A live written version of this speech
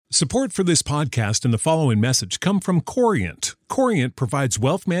Support for this podcast and the following message come from Corient. Corient provides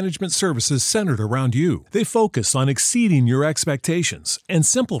wealth management services centered around you. They focus on exceeding your expectations and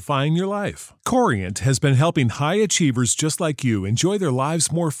simplifying your life. Corient has been helping high achievers just like you enjoy their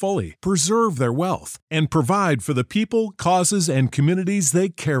lives more fully, preserve their wealth, and provide for the people, causes, and communities they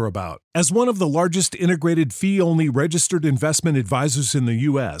care about. As one of the largest integrated fee-only registered investment advisors in the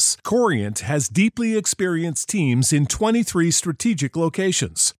U.S., Corient has deeply experienced teams in 23 strategic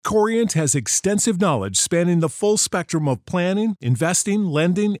locations. Corient has extensive knowledge spanning the full spectrum of planning, investing,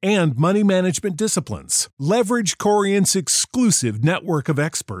 lending, and money management disciplines. Leverage Corient's exclusive network of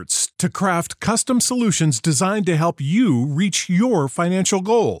experts to craft custom solutions designed to help you reach your financial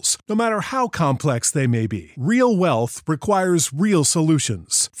goals, no matter how complex they may be. Real wealth requires real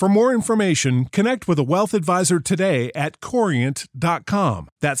solutions. For more information, connect with a wealth advisor today at Corient.com.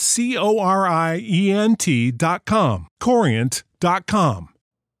 That's Corient.com. Corient.com.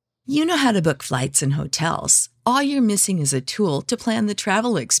 You know how to book flights and hotels. All you're missing is a tool to plan the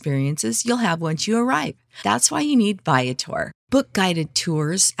travel experiences you'll have once you arrive. That's why you need Viator. Book guided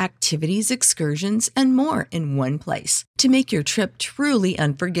tours, activities, excursions, and more in one place to make your trip truly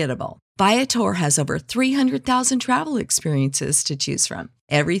unforgettable. Viator has over 300,000 travel experiences to choose from.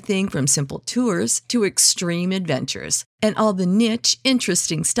 Everything from simple tours to extreme adventures and all the niche,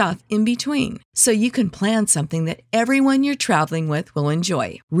 interesting stuff in between. So you can plan something that everyone you're traveling with will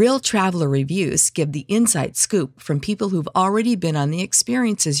enjoy. Real traveler reviews give the inside scoop from people who've already been on the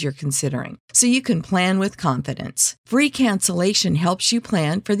experiences you're considering. So you can plan with confidence. Free cancellation helps you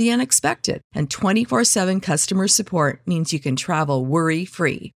plan for the unexpected. And 24/7 customer support means you can travel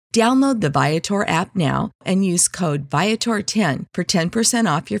worry-free. Download the Viator app now and use code Viator10 for 10%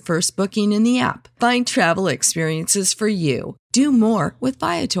 off your first booking in the app. Find travel experiences for you. Do more with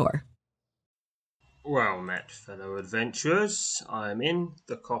Viator. Well met, fellow adventurers. I'm in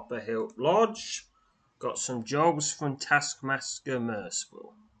the Copper Hilt Lodge. Got some jobs from Taskmaster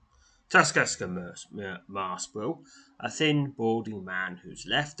Merciful. Taskmaster Merciful, a thin, balding man whose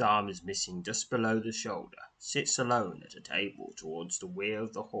left arm is missing just below the shoulder, sits alone at a table towards the rear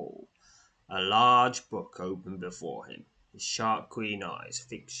of the hall, a large book open before him. His sharp green eyes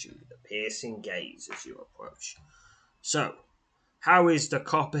fix you with a piercing gaze as you approach. So, how is the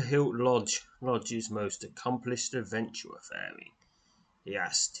Copper Hilt Lodge's most accomplished adventurer faring? He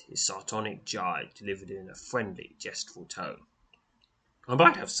asked, his sardonic jibe delivered in a friendly, jestful tone. I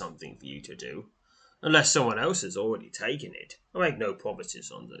might have something for you to do, unless someone else has already taken it. I make no promises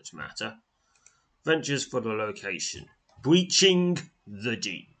on that matter. Ventures for the location. Breaching the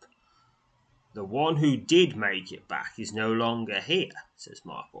Deep. The one who did make it back is no longer here, says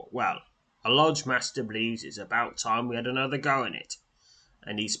Marple. Well, a lodge master believes it's about time we had another go at it,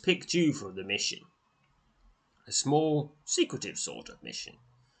 and he's picked you for the mission. A small, secretive sort of mission.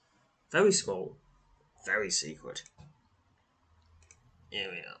 Very small, very secret. Here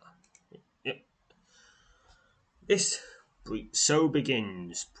we are. Yep. So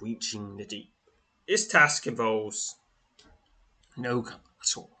begins Breaching the Deep. This task involves no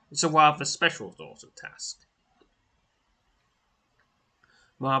at all. It's a rather special sort of task.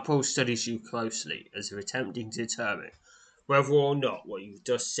 Marple studies you closely as if attempting to determine whether or not what you've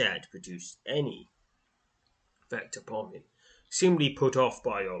just said produced any effect upon him. Seemingly put off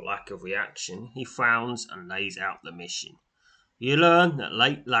by your lack of reaction, he frowns and lays out the mission. You learn that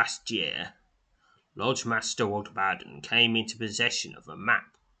late last year, Lodge Master Waldbaden came into possession of a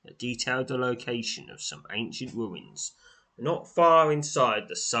map that detailed the location of some ancient ruins not far inside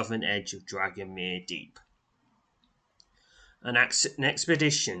the southern edge of Dragonmere Deep. An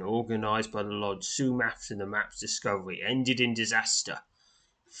expedition organised by the Lodge soon after the map's discovery ended in disaster.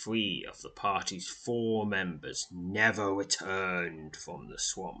 3 of the party's 4 members never returned from the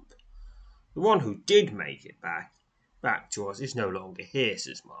swamp. The one who did make it back to us is no longer here,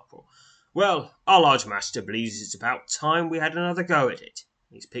 says Marple. Well, our Lodge Master believes it's about time we had another go at it.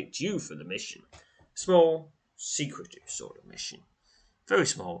 He's picked you for the mission. Small, secretive sort of mission. Very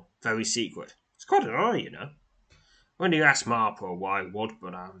small, very secret. It's quite an honour, you know. When you ask Marple why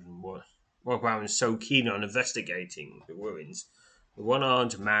Waldbaden was so keen on investigating the ruins, the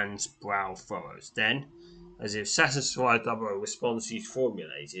one-armed man's brow furrows. Then, as if satisfied by the response he's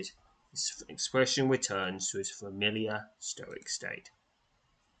formulated, his expression returns to his familiar stoic state.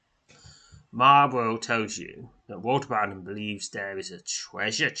 Marlborough tells you that Waldbaden believes there is a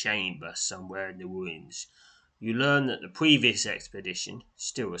treasure chamber somewhere in the ruins. You learn that the previous expedition,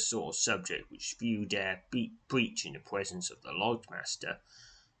 still a sore subject which few dare breach in the presence of the Lodge Master,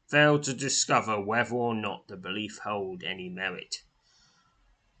 failed to discover whether or not the belief held any merit.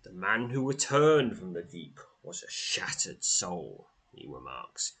 The man who returned from the deep was a shattered soul, he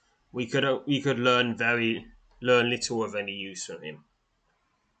remarks. We could learn little of any use from him.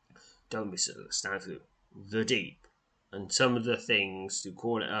 Don't misunderstand through the deep, and some of the things to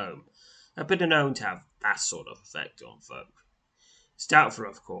call it home have been known to have that sort of effect on folk. It's doubtful,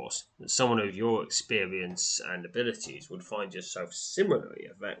 of course, that someone of your experience and abilities would find yourself similarly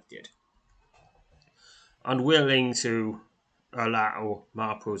affected. Unwilling to allow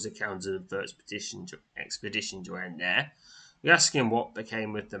Marple's account of the expedition to end there, we ask him what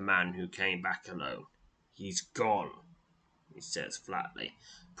became of the man who came back alone. He's gone, he says flatly,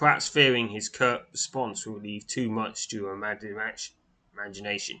 perhaps fearing his curt response will leave too much to your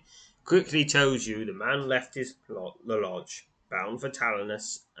imagination. Quickly tells you the man left the lodge, bound for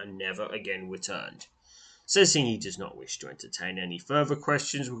Talanus, and never again returned. Sensing he does not wish to entertain any further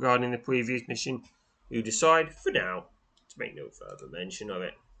questions regarding the previous mission, you decide, for now, to make no further mention of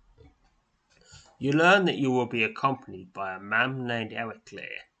it. You learn that you will be accompanied by a man named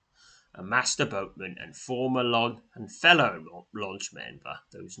Ericlear, a master boatman and fellow lodge member,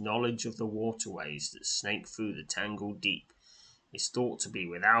 whose knowledge of the waterways that snake through the tangled deep is thought to be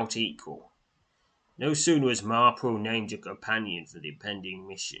without equal. No sooner has Marple named your companion for the impending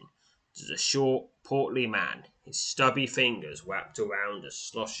mission, does a short, portly man, his stubby fingers wrapped around a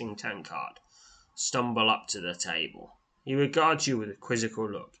sloshing tankard, stumble up to the table. He regards you with a quizzical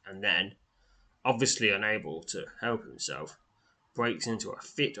look, and then, obviously unable to help himself, breaks into a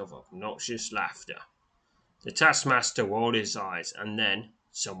fit of obnoxious laughter. The taskmaster rolled his eyes, and then,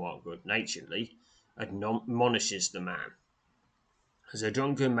 somewhat good-naturedly, admonishes the man. As the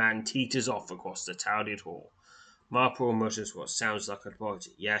drunken man teeters off across the tiled hall, Marple mutters what sounds like a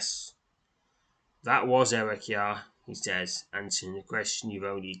apology. Yes, that was Ericlear, he says, answering the question you've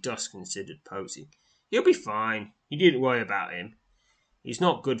only just considered posing. He'll be fine. You needn't worry about him. He's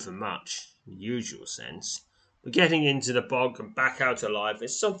not good for much, in the usual sense, but getting into the bog and back out alive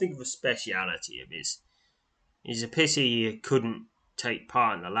is something of a speciality of his. It's a pity he couldn't take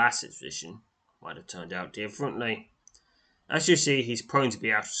part in the last expedition. Might have turned out differently. As you see, he's prone to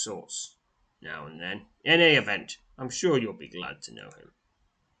be out of sorts now and then. In any event, I'm sure you'll be glad to know him.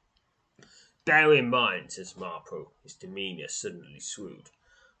 Bear in mind, says Marple, his demeanour suddenly shrewd,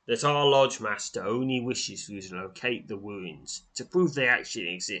 that our lodge master only wishes you to locate the ruins to prove they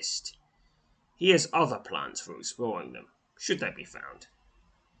actually exist. He has other plans for exploring them, should they be found.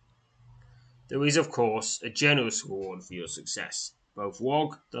 There is, of course, a generous reward for your success. Both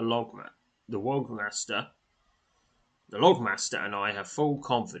Wog, the logmaster, and I have full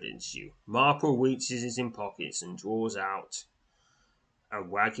confidence in you. Marple reaches his in pockets and draws out a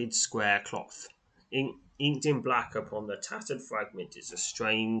ragged square cloth. Inked in black upon the tattered fragment is a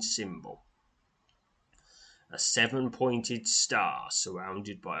strange symbol. A 7-pointed star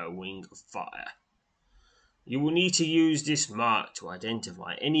surrounded by a ring of fire. You will need to use this mark to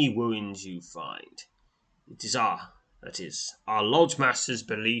identify any ruins you find. It is our lodge master's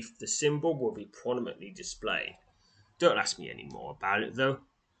belief the symbol will be prominently displayed. Don't ask me any more about it, though.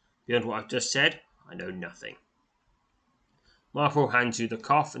 Beyond what I've just said, I know nothing. Marple hands you the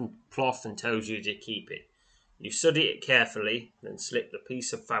cloth and tells you to keep it. You study it carefully, then slip the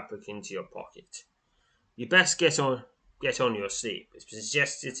piece of fabric into your pocket. You best get on your sleep. It's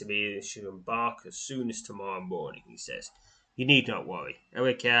suggested to me that you should embark as soon as tomorrow morning, he says. You need not worry.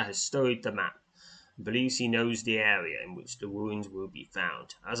 Ericlear has studied the map and believes he knows the area in which the ruins will be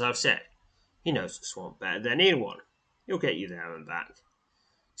found. As I've said, he knows the swamp better than anyone. He'll get you there and back.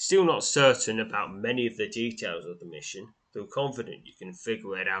 Still not certain about many of the details of the mission, though confident you can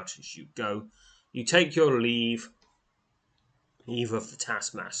figure it out as you go, you take your leave of the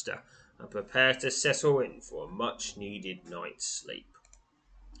taskmaster and prepare to settle in for a much-needed night's sleep.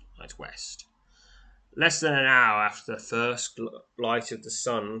 Night west. Less than an hour after the first light of the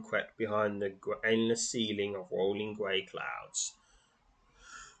sun crept behind the endless ceiling of rolling grey clouds,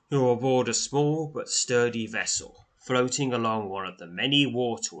 you're aboard a small but sturdy vessel, floating along one of the many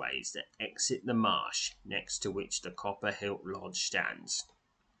waterways that exit the marsh next to which the Copper Hilt Lodge stands.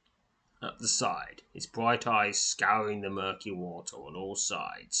 At the side, his bright eyes scouring the murky water on all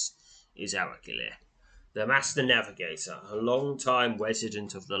sides, is Ericlear. The master navigator, a long-time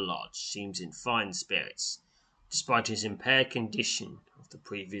resident of the lodge, seems in fine spirits, despite his impaired condition of the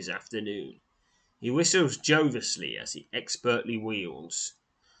previous afternoon. He whistles joyously as he expertly wields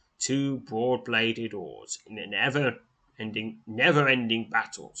 2 broad-bladed oars in a never-ending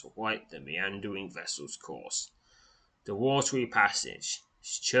battle to right the meandering vessel's course. The watery passage,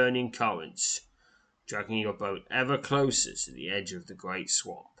 its churning currents, dragging your boat ever closer to the edge of the great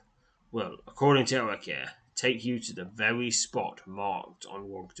swamp, will, according to Ericlear, take you to the very spot marked on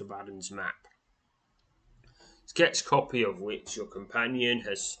Wogdebaden's map, sketch copy of which your companion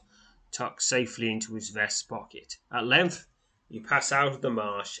has tucked safely into his vest pocket. At length, you pass out of the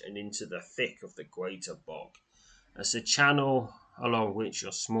marsh and into the thick of the greater bog. As the channel along which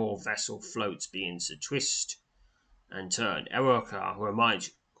your small vessel floats begins to twist and turn, Elhokar reminds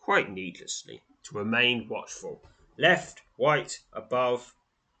you, quite needlessly, to remain watchful. Left, right, above,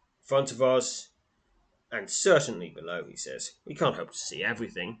 front of us, and certainly below, he says. We can't hope to see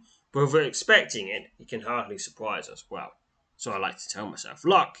everything, but if we're expecting it, it can hardly surprise us well. So I like to tell myself,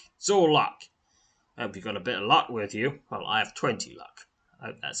 luck, it's all luck. I hope you've got a bit of luck with you. Well, I have 20 luck. I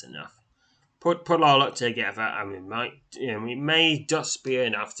hope that's enough. Put our luck together, and we may just be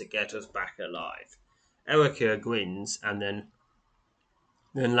enough to get us back alive. Elhokar grins and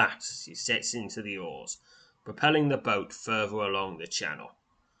then laughs as he sets into the oars, propelling the boat further along the channel.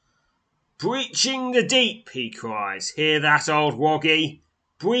 Breaching the deep, he cries. Hear that, old woggy?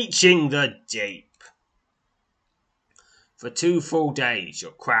 Breaching the deep. For 2 full days,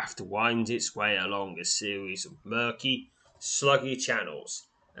 your craft winds its way along a series of murky, sluggy channels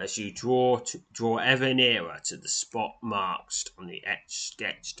as you draw ever nearer to the spot marked on the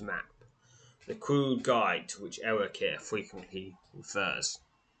sketched map, the crude guide to which Elhokar frequently refers.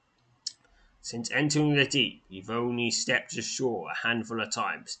 Since entering the deep, you've only stepped ashore a handful of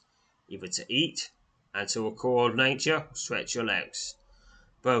times, either to eat and to record nature or stretch your legs.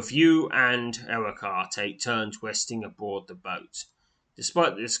 Both you and Elhokar take turns resting aboard the boat.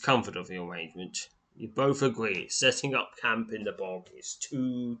 Despite the discomfort of the arrangement, you both agree setting up camp in the bog is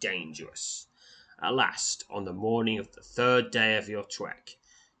too dangerous. At last, on the morning of the 3rd day of your trek,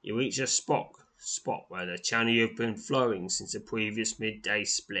 you reach a spot where the channel you've been flowing since the previous midday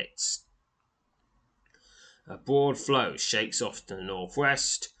splits. A broad flow shakes off to the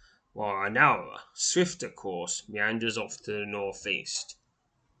northwest, while a narrower, swifter course meanders off to the northeast.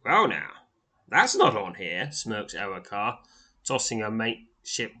 Well now, that's not on here, smirks Elhokar, tossing a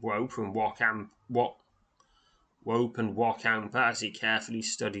makeshift rope and walk anchor as he carefully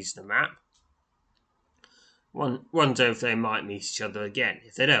studies the map. Wonder if they might meet each other again.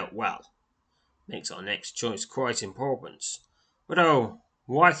 If they don't, well, makes our next choice quite important. But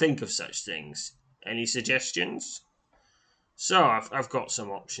why think of such things? Any suggestions? So I've got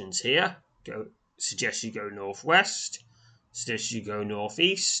some options here. Suggest you go northwest. Suggest you go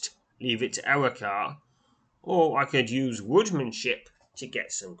northeast. Leave it to Elhokar. Or I could use woodmanship to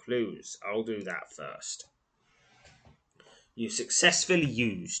get some clues. I'll do that first. You successfully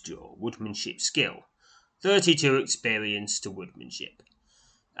used your woodmanship skill. 32 experience to woodmanship.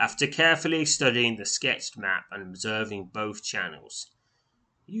 After carefully studying the sketched map and observing both channels,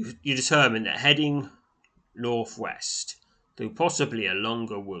 you determine that heading northwest through possibly a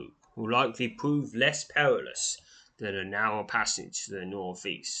longer route will likely prove less perilous than a narrow passage to the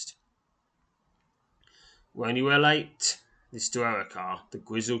northeast. When you relate this to Elhokar, the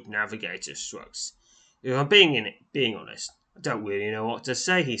grizzled navigator shrugs. If I'm being honest, I don't really know what to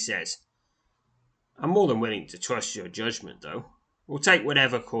say, he says. I'm more than willing to trust your judgment, though. We'll take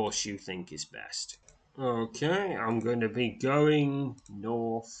whatever course you think is best. Okay, I'm going to be going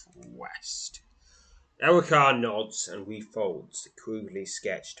northwest. Elhokar nods and refolds the crudely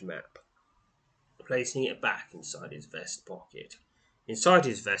sketched map, placing it back inside his vest pocket.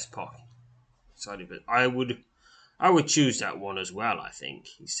 I would choose that one as well, I think,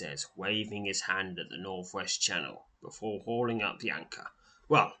 he says, waving his hand at the northwest channel before hauling up the anchor.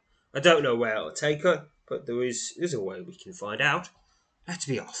 Well, I don't know where it'll take her, but there's a way we can find out. Let's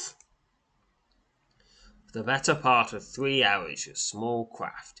be off. For the better part of 3 hours, your small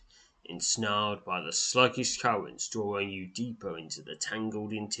craft, ensnared by the sluggish currents drawing you deeper into the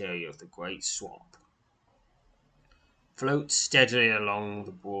tangled interior of the great swamp, floats steadily along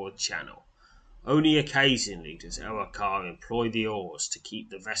the broad channel. Only occasionally does Elhokar employ the oars to keep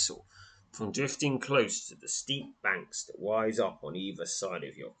the vessel from drifting close to the steep banks that rise up on either side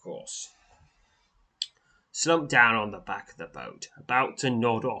of your course. Slumped down on the back of the boat, about to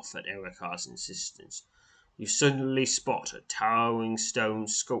nod off at Elhokar's insistence, you suddenly spot a towering stone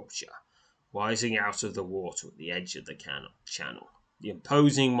sculpture rising out of the water at the edge of the channel. The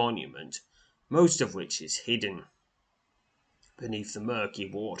imposing monument, most of which is hidden beneath the murky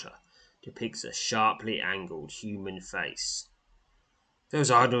water, depicts a sharply angled human face. Those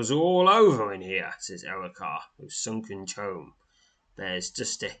idols are all over in here, says Elhokar, whose sunken tone bears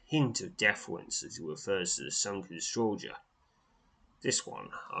just a hint of deference as he refers to the sunken structure. This one,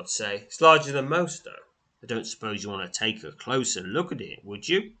 I'd say, is larger than most, though. I don't suppose you want to take a closer look at it, would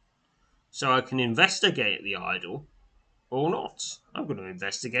you? So I can investigate the idol, or not. I'm going to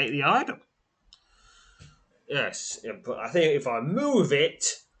investigate the idol. Yes, but I think if I move it,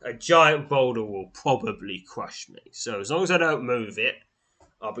 a giant boulder will probably crush me. So as long as I don't move it,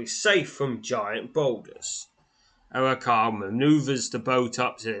 I'll be safe from giant boulders. Elhokar maneuvers the boat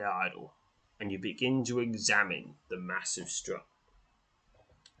up to the idol, and you begin to examine the massive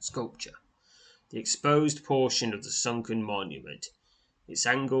sculpture. The exposed portion of the sunken monument, its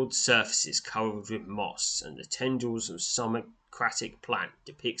angled surfaces covered with moss and the tendrils of some aquatic plant,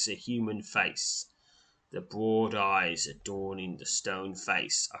 depicts a human face. The broad eyes adorning the stone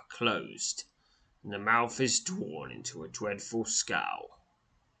face are closed, and the mouth is drawn into a dreadful scowl.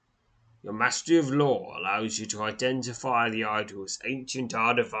 Your mastery of law allows you to identify the idol's ancient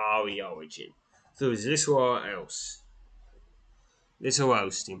Ardvari origin through little else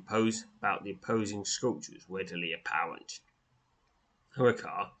about the opposing sculpture is readily apparent.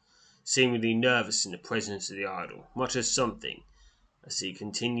 Elhokar, seemingly nervous in the presence of the idol, mutters something as he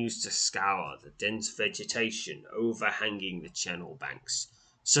continues to scour the dense vegetation overhanging the channel banks.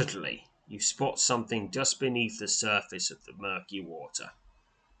 Suddenly, you spot something just beneath the surface of the murky water.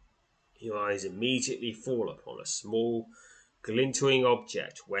 Your eyes immediately fall upon a small, glintering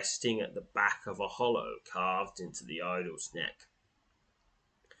object resting at the back of a hollow carved into the idol's neck.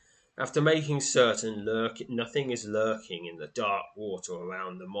 After making certain nothing is lurking in the dark water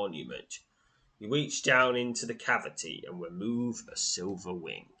around the monument, you reach down into the cavity and remove a silver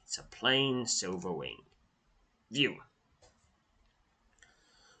wing. It's a plain silver wing. View.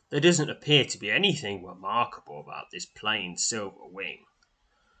 There doesn't appear to be anything remarkable about this plain silver wing,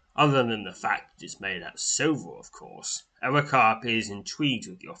 other than the fact that it's made out of silver, of course. Elhokar appears intrigued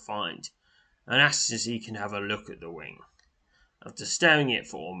with your find, and asks if he can have a look at the wing. After staring at it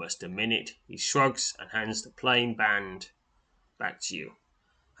for almost a minute, he shrugs and hands the plain band back to you.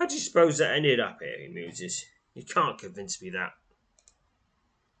 How do you suppose that ended up here, he muses. You can't convince me that.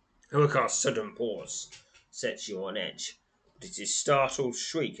 Elhokar's sudden pause sets you on edge, but it's his startled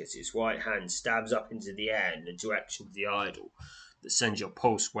shriek as his right hand stabs up into the air in the direction of the idol that sends your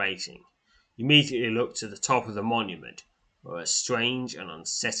pulse racing. You immediately look to the top of the monument, where a strange and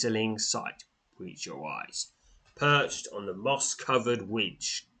unsettling sight greets your eyes. Perched on the moss-covered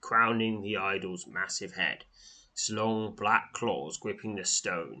ridge crowning the idol's massive head, its long black claws gripping the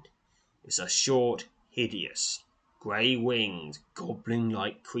stone, is a short, hideous, grey-winged,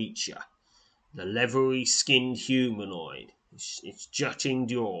 goblin-like creature. The leathery-skinned humanoid, its jutting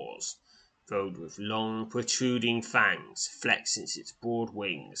jaws, filled with long, protruding fangs, flexes its broad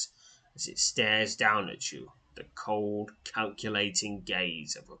wings as it stares down at you, the cold, calculating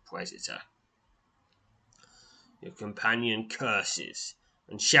gaze of a predator. Your companion curses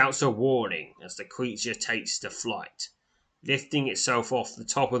and shouts a warning as the creature takes to flight, lifting itself off the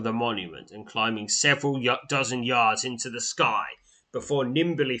top of the monument and climbing several dozen yards into the sky before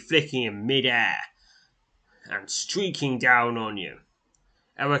nimbly flicking in mid-air and streaking down on you.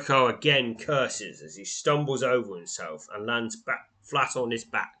 Elhokar again curses as he stumbles over himself and lands back flat on his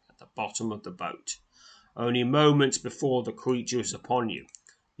back at the bottom of the boat. Only moments before the creature is upon you,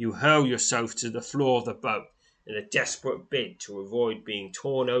 you hurl yourself to the floor of the boat in a desperate bid to avoid being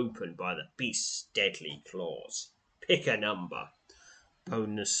torn open by the beast's deadly claws. Pick a number.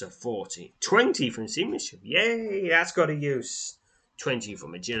 Bonus of 40. 20 from seamanship. Yay, that's got a use. 20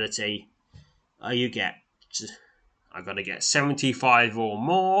 from agility. I got to get 75 or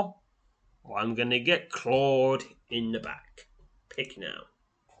more, or I'm going to get clawed in the back. Pick now.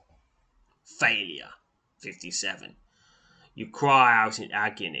 Failure. 57. You cry out in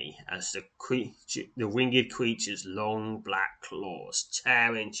agony as the winged creature's long black claws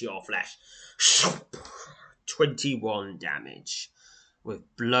tear into your flesh. 21 damage. With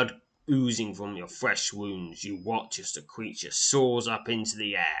blood oozing from your fresh wounds, you watch as the creature soars up into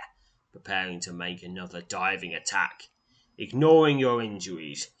the air, preparing to make another diving attack. Ignoring your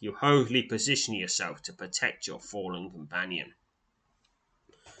injuries, you hurriedly position yourself to protect your fallen companion.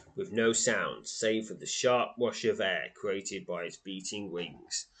 With no sound save for the sharp rush of air created by its beating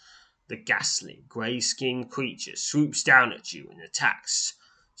wings, the ghastly, grey-skinned creature swoops down at you and attacks,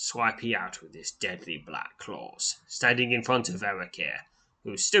 swiping out with its deadly black claws. Standing in front of Elhokar,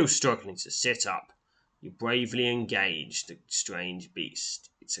 who is still struggling to sit up, you bravely engage the strange beast.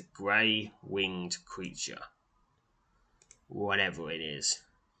 It's a grey-winged creature. Whatever it is.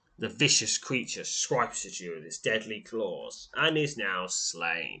 The vicious creature swipes at you with its deadly claws and is now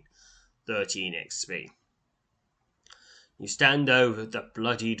slain. 13 XP. You stand over the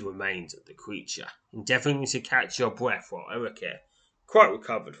bloodied remains of the creature, endeavouring to catch your breath while Elhokar, quite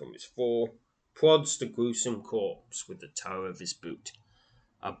recovered from his fall, prods the gruesome corpse with the toe of his boot.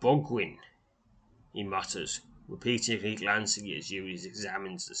 A Bogwin, he mutters, repeatedly glancing at you as he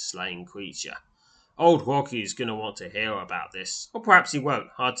examines the slain creature. Old Rocky is going to want to hear about this, or perhaps he won't,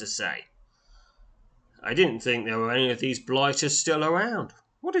 hard to say. I didn't think there were any of these blighters still around.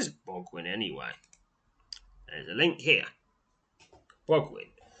 What is Bogwin anyway? There's a link here. Bogwin,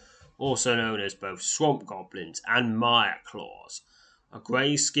 also known as both swamp goblins and mire claws, are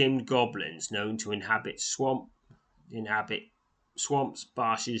grey-skinned goblins known to inhabit swamps,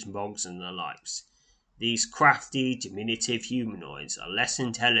 marshes, bogs, and the likes. These crafty, diminutive humanoids are less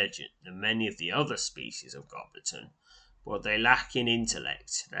intelligent than many of the other species of goblin, but they lack in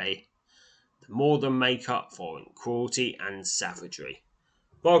intellect. They more than make up for in cruelty and savagery.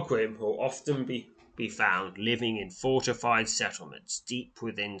 Bogwin will often be found living in fortified settlements deep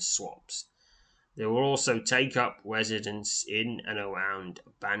within swamps. They will also take up residence in and around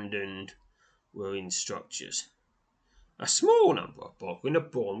abandoned ruined structures. A small number of Bogwin are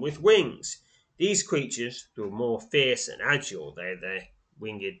born with wings. These creatures, though more fierce and agile than their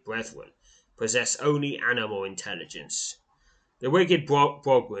winged brethren, possess only animal intelligence. The wicked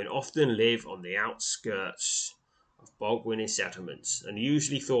Bogwin often live on the outskirts of Bogwin settlements and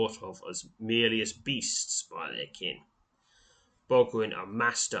usually thought of as merely as beasts by their kin. Bogwin are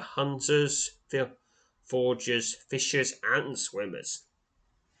master hunters, foragers, fishers, and swimmers.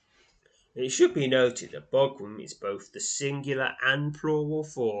 It should be noted that Bogwin is both the singular and plural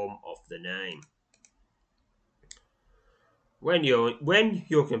form of the name. When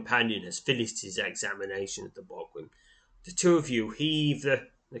your companion has finished his examination of the Bogwin, the two of you heave the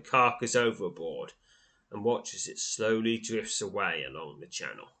carcass overboard and watch as it slowly drifts away along the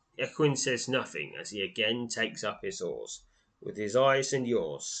channel. Equin says nothing as he again takes up his oars, with his eyes and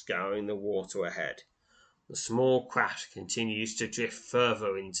yours scouring the water ahead. The small craft continues to drift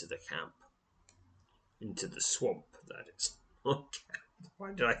further into the camp. Into the swamp, that is.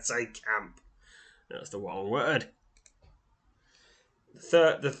 Why did I say camp? That's the wrong word.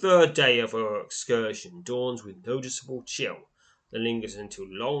 The third day of our excursion dawns with noticeable chill that lingers until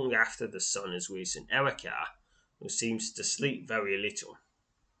long after the sun has risen. Erikar, who seems to sleep very little,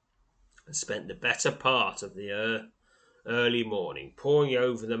 has spent the better part of the early morning poring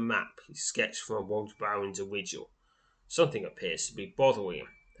over the map he sketched from Wogbaron's original. Something appears to be bothering him.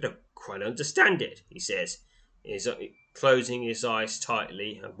 I don't quite understand it, he says, closing his eyes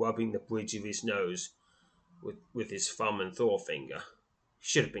tightly and rubbing the bridge of his nose with his thumb and forefinger. He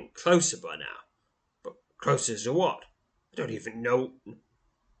should have been closer by now. But closer to what? I don't even know.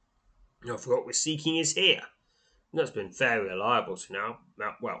 If what we're seeking is here. And that's been fairly reliable to now.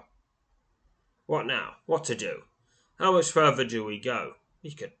 Well, what now? What to do? How much further do we go?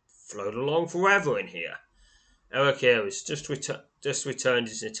 We could float along forever in here. Erikar has just returned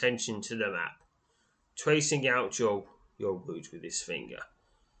his attention to the map, tracing out your route with his finger,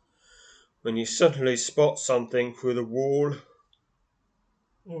 when you suddenly spot something through the wall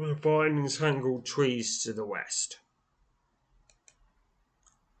of the vine-entangled trees to the west.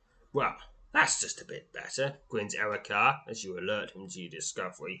 Well, that's just a bit better, grins Erikar as you alert him to your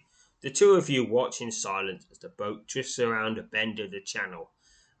discovery. The two of you watch in silence as the boat drifts around a bend of the channel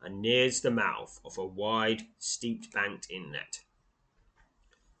and nears the mouth of a wide, steep-banked inlet.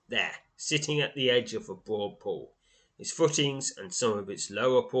 There, sitting at the edge of a broad pool, its footings and some of its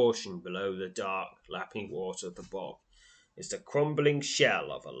lower portion below the dark, lapping water of the bog, is the crumbling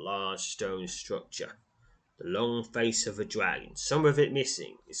shell of a large stone structure. The long face of a dragon, some of it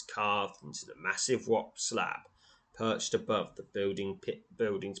missing, is carved into the massive rock slab perched above the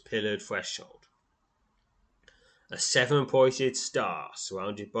building's pillared threshold. A seven-pointed star,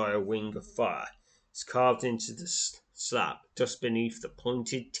 surrounded by a ring of fire, is carved into the slab just beneath the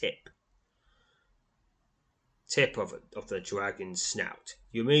pointed tip of the dragon's snout.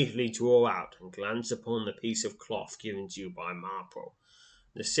 You immediately draw out and glance upon the piece of cloth given to you by Marple.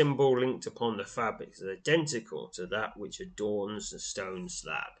 The symbol linked upon the fabric is identical to that which adorns the stone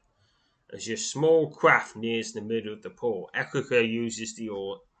slab. As your small craft nears the middle of the pool, Erikar uses the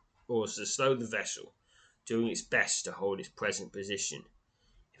oars to slow the vessel, doing its best to hold its present position.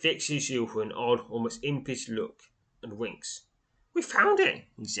 He fixes you with an odd, almost impish look and winks. We found it,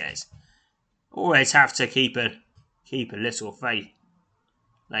 he says. Always have to keep a little faith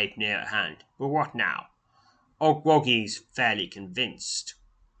near at hand. But what now? Old Groggy's fairly convinced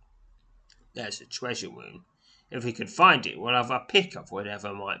there's a treasure room. If we can find it, we'll have a pick of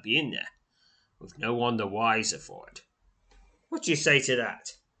whatever might be in there, with no one the wiser for it. What do you say to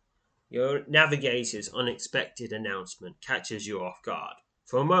that? Your navigator's unexpected announcement catches you off guard.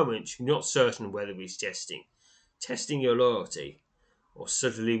 For a moment, you're not certain whether he's testing your loyalty, or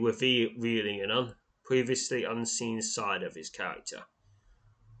suddenly revealing an previously unseen side of his character.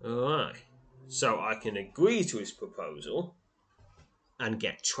 Alright, so I can agree to his proposal and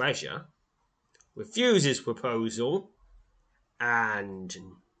get treasure, refuse his proposal and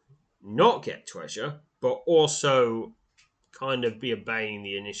not get treasure, but also kind of be obeying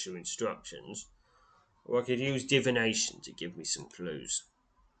the initial instructions, or I could use divination to give me some clues.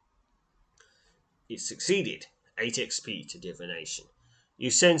 It succeeded. 8 XP to divination. You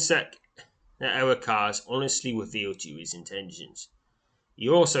sense that Elhokar has honestly revealed to you his intentions.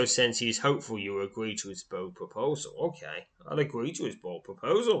 You also sense he is hopeful you will agree to his bold proposal. Okay, I'll agree to his bold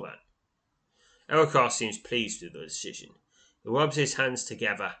proposal then. Elhokar seems pleased with the decision. He rubs his hands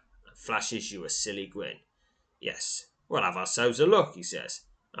together and flashes you a silly grin. Yes, we'll have ourselves a look, he says.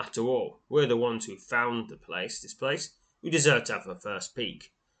 After all, we're the ones who found this place. We deserve to have a first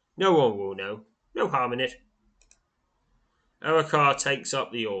peek. No one will know. No harm in it. Elhokar takes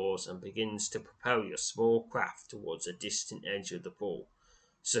up the oars and begins to propel your small craft towards the distant edge of the pool.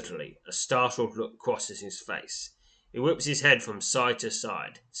 Suddenly, a startled look crosses his face. He whips his head from side to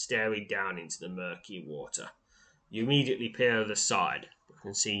side, staring down into the murky water. You immediately peer over the side, but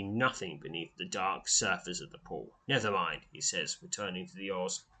can see nothing beneath the dark surface of the pool. Never mind, he says, returning to the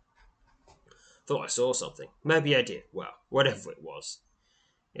oars. Thought I saw something. Maybe I did. Well, whatever it was,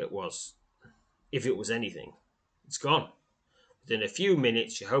 if it was anything, it's gone. Within a few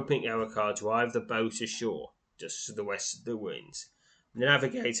minutes, you're hoping Elhokar drive the boat ashore, just to the west of the ruins. The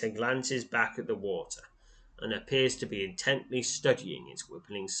navigator glances back at the water and appears to be intently studying its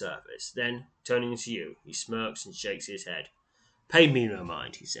rippling surface. Then, turning to you, he smirks and shakes his head. Pay me no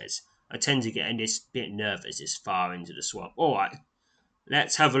mind, he says. I tend to get a bit nervous this far into the swamp. All right,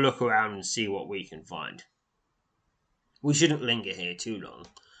 let's have a look around and see what we can find. We shouldn't linger here too long,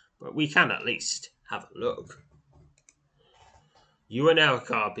 but we can at least have a look. You and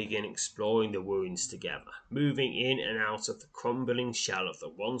Elhokar begin exploring the ruins together, moving in and out of the crumbling shell of the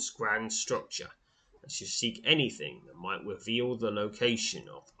once grand structure as you seek anything that might reveal the location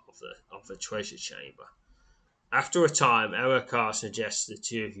of the treasure chamber. After a time, Elhokar suggests the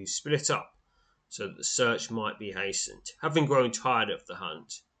two of you split up so that the search might be hastened. Having grown tired of the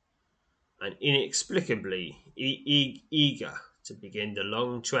hunt and inexplicably eager to begin the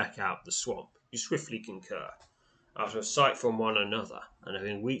long trek out the swamp, you swiftly concur. After a sight from one another, and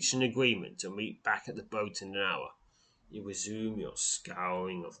having reached an agreement to meet back at the boat in an hour, you resume your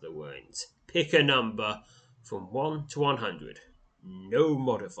scouring of the ruins. Pick a number from 1 to 100. No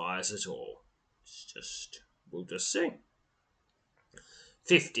modifiers at all. We'll just see.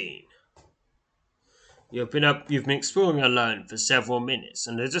 15. You've been exploring alone for several minutes,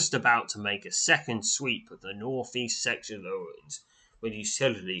 and are just about to make a second sweep of the northeast section of the ruins, when you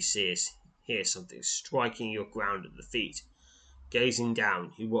suddenly hear something striking your ground at the feet. Gazing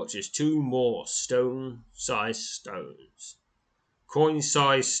down, he watches 2 more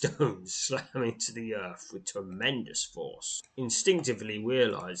coin-sized stones slam into the earth with tremendous force. Instinctively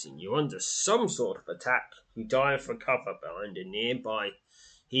realizing you're under some sort of attack, you dive for cover behind a nearby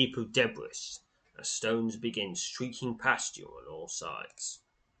heap of debris as stones begin streaking past you on all sides.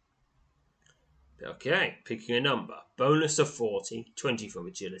 Okay, picking a number. Bonus of 40, 20 from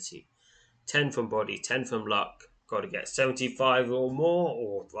agility, 10 from body, 10 from luck. Got to get 75 or more,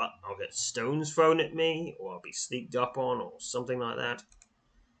 or I'll get stones thrown at me, or I'll be sneaked up on, or something like that.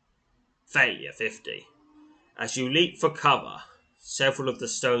 Failure, 50. As you leap for cover, several of the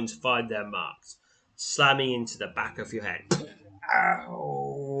stones find their marks, slamming into the back of your head.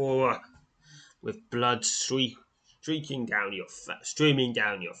 Ow! With blood streaming down your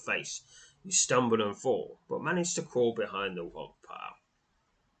face, you stumble and fall, but manage to crawl behind the log pile.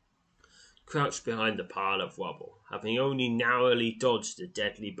 Crouched behind the pile of rubble, having only narrowly dodged the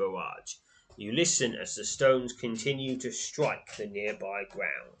deadly barrage, you listen as the stones continue to strike the nearby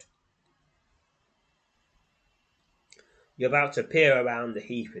ground. You're about to peer around the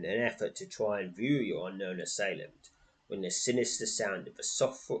heap in an effort to try and view your unknown assailant, when the sinister sound of a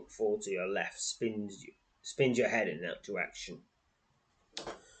soft footfall to your left spins your head in that direction.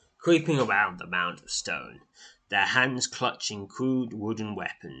 Creeping around the mound of stone, their hands clutching crude wooden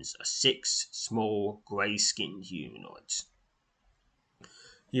weapons, are 6 small, grey-skinned humanoids.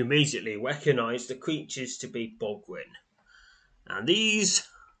 You immediately recognize the creatures to be Bogwyn, and these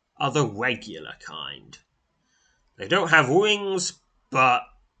are the regular kind. They don't have wings, but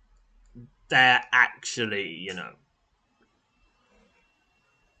they're actually,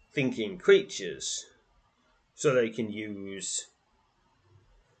 thinking creatures, so they can use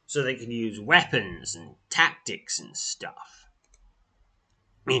weapons and tactics and stuff.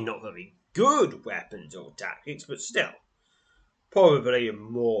 I mean, not very good weapons or tactics, but still, probably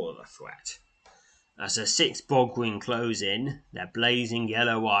more of a threat. As the 6 Bogwyn close in, their blazing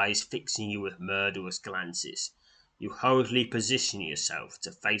yellow eyes fixing you with murderous glances, you hurriedly position yourself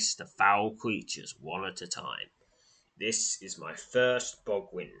to face the foul creatures one at a time. This is my first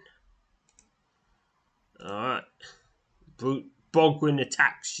Bogwyn. Alright. Bogwin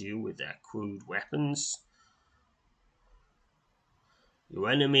attacks you with their crude weapons. Your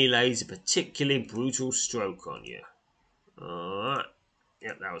enemy lays a particularly brutal stroke on you. Alright.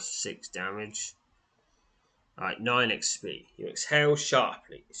 Yep, that was 6 damage. Alright, 9 XP. You exhale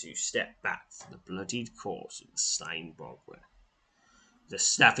sharply as you step back from the bloodied corpse of the slain Bogwin. The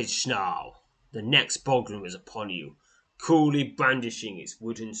savage snarl. The next Bogwin was upon you, coolly brandishing its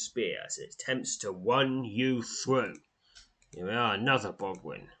wooden spear as it attempts to run you through. Here we are, another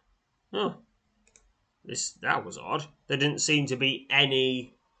Bogwin. Oh, that was odd. There didn't seem to be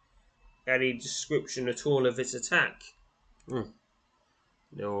any description at all of its attack.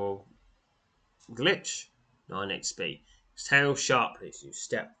 No glitch. 9 XP. Exhale sharply as you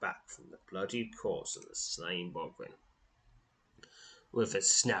step back from the bloodied corpse of the slain Bogwin. With a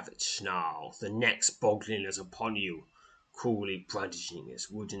savage snarl, the next Bogwin is upon you, coolly brandishing its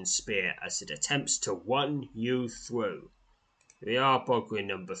wooden spear as it attempts to run you through. We are Bogwin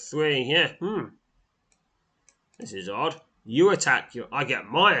number 3. Yeah, This is odd. You attack, I get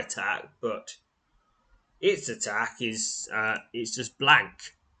my attack, but its attack is it's just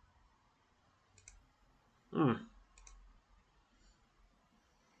blank. Yeah,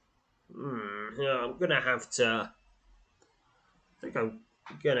 I'm gonna have to. I think I'm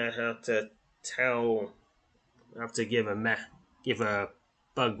gonna have to give a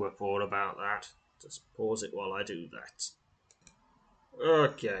bug report about that. Just pause it while I do that.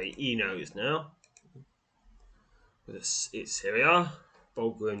 Okay, he knows now. Here we are.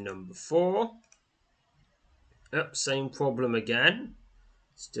 Bogwin number 4. Yep, same problem again.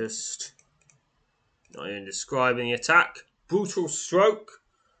 It's just not even describing the attack. Brutal stroke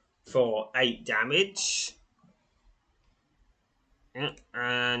for 8 damage. Yep,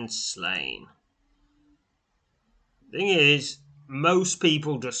 and slain. Thing is, most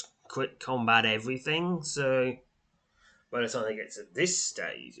people just quick combat everything, so by the time they get to this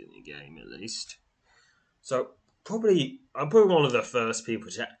stage in the game at least. So I'm probably one of the first people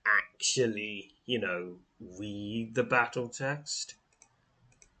to actually, read the battle text.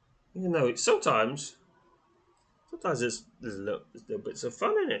 Even though sometimes there's little bits of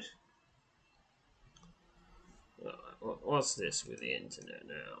fun in it. What's this with the internet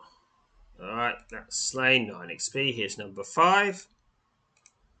now? Alright, that's slain, 9 XP. Here's number 5.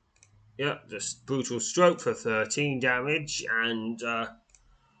 Yep, just brutal stroke for 13 damage and a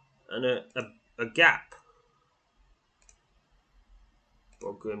gap.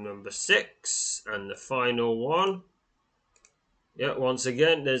 Bogwin number 6 and the final one. Yeah, once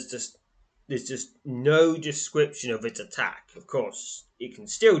again, there's just no description of its attack. Of course, it can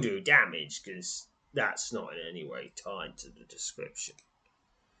still do damage because that's not in any way tied to the description.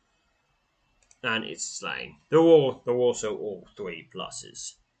 And it's slain. They're also all 3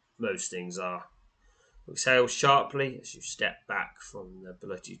 pluses. Most things are. Exhale sharply as you step back from the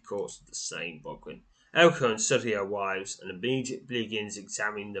bloodied corpse of the slain Bogwin. Elkhorn suddenly arrives and immediately begins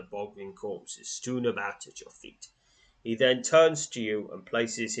examining the Bogwin corpses strewn about at your feet. He then turns to you and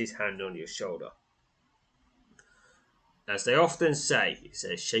places his hand on your shoulder. As they often say, he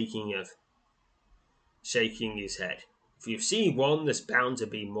says, shaking his head. If you've seen one, there's bound to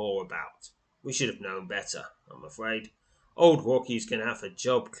be more about. We should have known better, I'm afraid. Old Wookie's going to have a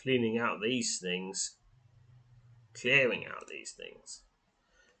job clearing out these things.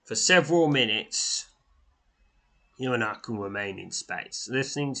 For several minutes, you and I can remain in space,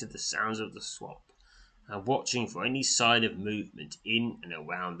 listening to the sounds of the swamp and watching for any sign of movement in and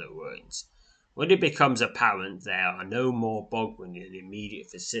around the ruins. When it becomes apparent there are no more Bogwin in the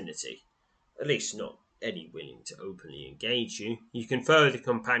immediate vicinity, at least not any willing to openly engage you, you confer with a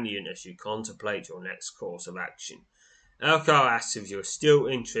companion as you contemplate your next course of action. Elkhar asks if you are still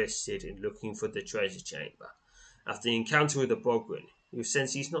interested in looking for the treasure chamber. After the encounter with the Bogwin, you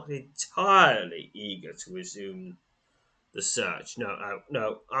sense he's not entirely eager to resume the search. No,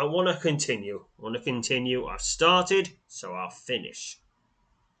 I want to continue. I've started, so I'll finish.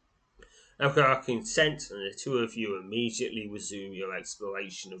 Elkhar consents, and the 2 of you immediately resume your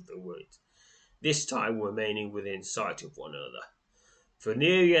exploration of the woods, this time remaining within sight of one another. For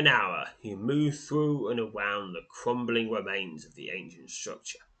nearly an hour, you move through and around the crumbling remains of the ancient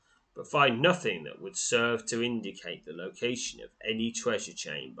structure, but find nothing that would serve to indicate the location of any treasure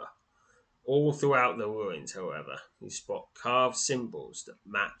chamber. All throughout the ruins, however, you spot carved symbols that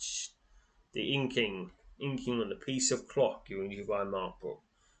match the inking on the piece of cloth given you by Markbrook,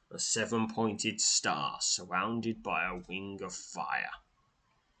 a 7-pointed star surrounded by a wing of fire.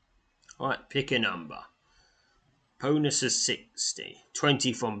 Alright, pick a number. Bonus is 60.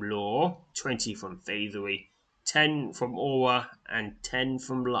 20 from lore, 20 from thievery, 10 from aura, and 10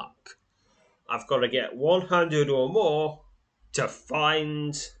 from luck. I've got to get 100 or more to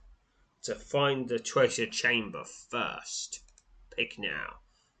find the treasure chamber first. Pick now.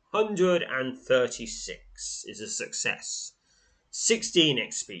 136 is a success. 16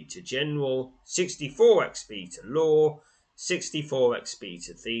 XP to General, 64 XP to Law, 64 XP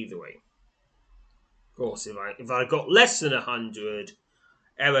to Thievery. Of course, if I got less than 100,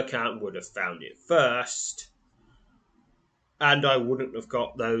 Erakan would have found it first, and I wouldn't have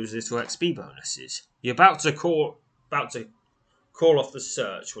got those little XP bonuses. You're about to call off the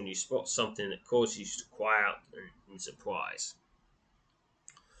search when you spot something that causes you to cry out in surprise.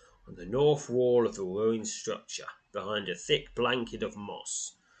 On the north wall of the ruined structure, behind a thick blanket of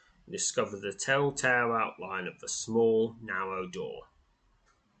moss, you discover the telltale outline of a small, narrow door.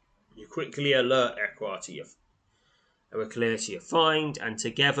 You quickly alert Ekwa to your find, and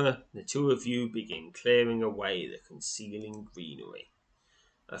together the two of you begin clearing away the concealing greenery.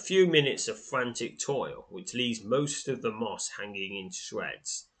 A few minutes of frantic toil, which leaves most of the moss hanging in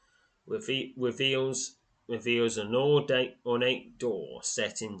shreds, reveals an ornate door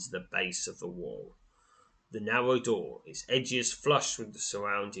set into the base of the wall. The narrow door, its edges flush with the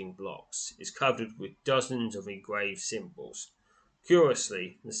surrounding blocks, is covered with dozens of engraved symbols.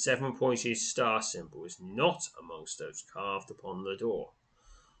 Curiously, the seven-pointed star symbol is not amongst those carved upon the door.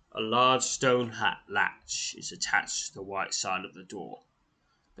 A large stone latch is attached to the white side of the door.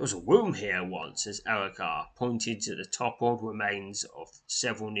 There was a room here once, as Elhokar pointed to the toppled remains of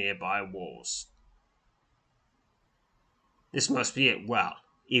several nearby walls. This must be it. Well,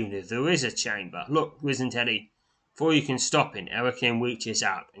 even if there is a chamber. Look, Wizentelly, before you can stop him, Erakan reaches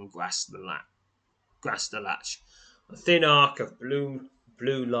out and grasps the latch. A thin arc of blue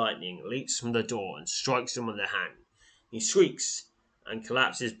lightning leaps from the door and strikes him on the hand. He shrieks and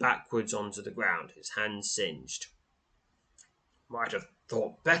collapses backwards onto the ground, his hand singed. Might have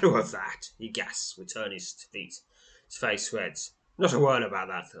thought better of that, he gasps, returning to his feet. His face reds. Not a word about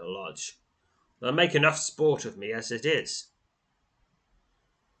that to the lodge. They'll make enough sport of me as it is.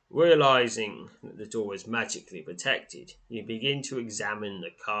 Realizing that the door is magically protected, you begin to examine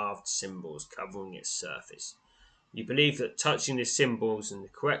the carved symbols covering its surface. You believe that touching the symbols in the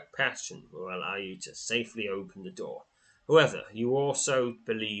correct pattern will allow you to safely open the door. However, you also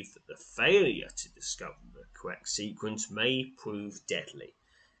believe that the failure to discover the correct sequence may prove deadly.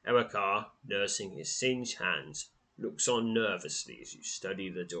 Elhokar, nursing his singed hands, looks on nervously as you study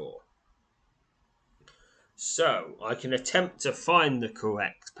the door. So, I can attempt to find the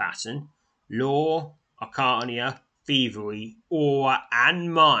correct pattern. Law, Arcania, Thievery, Aura,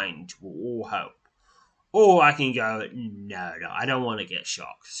 and Mind will all help. Or I can go, no, I don't want to get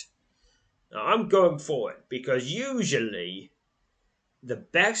shocked. Now, I'm going for it because usually the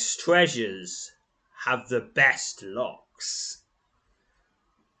best treasures have the best locks.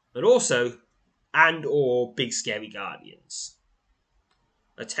 And also, or big scary guardians.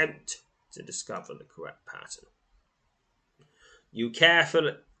 Attempt to discover the correct pattern. You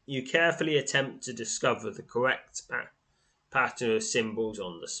carefully attempt to discover the correct pattern of symbols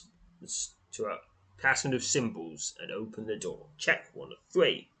pattern of symbols and open the door. Check 1 of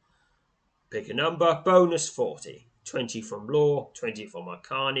 3. Pick a number. Bonus 40. 20 from Law, 20 from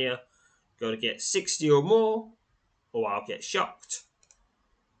Arcania. Got to get 60 or more, or I'll get shocked.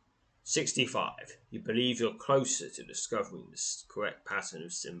 65. You believe you're closer to discovering the correct pattern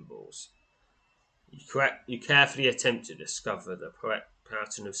of symbols. You carefully attempt to discover the correct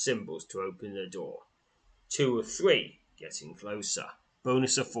pattern of symbols to open the door. 2 of 3. Getting closer.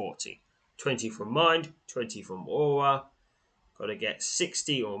 Bonus of 40. 20 from Mind, 20 from Aura. Got to get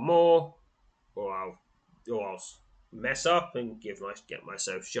 60 or more, or I'll mess up and get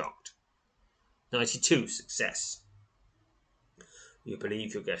myself shocked. 92, success. You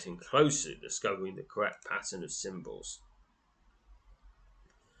believe you're getting closer to discovering the correct pattern of symbols.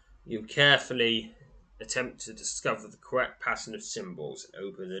 You carefully attempt to discover the correct pattern of symbols and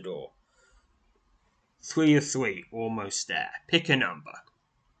open the door. 3 of 3, almost there. Pick a number.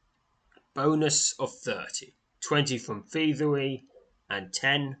 Bonus of 30. 20 from Thievery and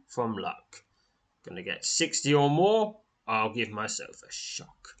 10 from Luck. Gonna get 60 or more, I'll give myself a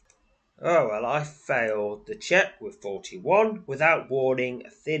shock. Oh well, I failed the check with 41. Without warning, a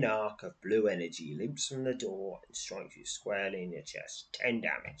thin arc of blue energy leaps from the door and strikes you squarely in your chest. 10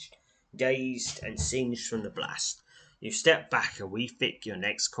 damage. Dazed and singed from the blast, you step back and rethink your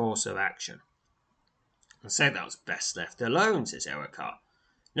next course of action. I say that was best left alone, says Elhokar.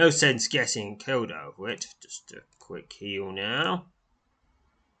 No sense getting killed over it. Just a quick heal now.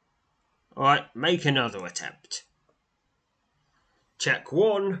 Alright, make another attempt. Check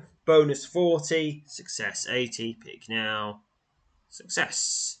 1, bonus 40, success 80, pick now.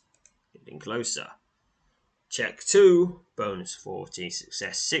 Success. Getting closer. Check 2, bonus 40,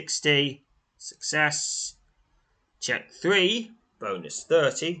 success 60, success. Check 3, bonus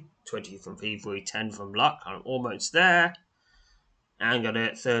 30, 20 from thievery, 10 from luck. I'm almost there. And gotta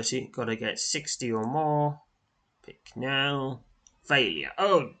get 30, gotta get 60 or more. Pick now. Failure.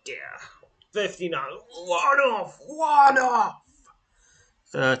 Oh dear. 59. One off.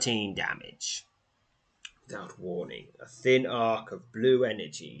 13 damage. Without warning, a thin arc of blue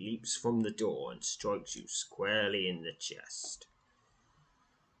energy leaps from the door and strikes you squarely in the chest.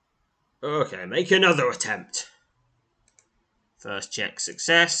 Okay, make another attempt. First check,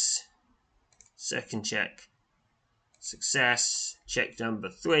 success. Second check, success. Check number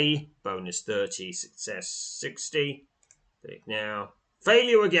 3, bonus 30, success 60. Pick now.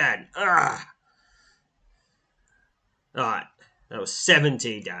 Failure again. Alright, that was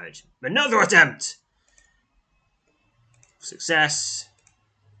 17 damage. Another attempt. Success.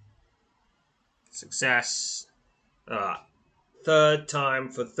 Third time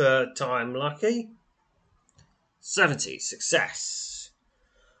for third time lucky. 70. Success.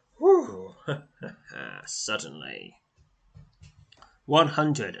 Whew. Suddenly.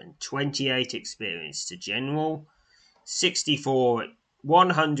 128 experience to general.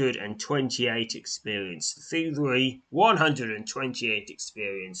 128 experience to thievery. 128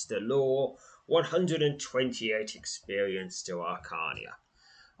 experience to law. 128 experience to Arcania.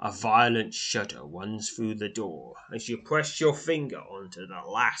 A violent shudder runs through the door as you press your finger onto the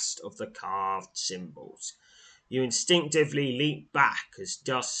last of the carved symbols. You instinctively leap back as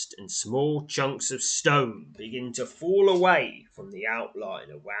dust and small chunks of stone begin to fall away from the outline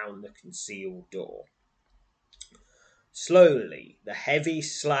around the concealed door. Slowly, the heavy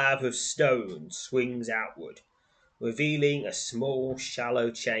slab of stone swings outward, revealing a small,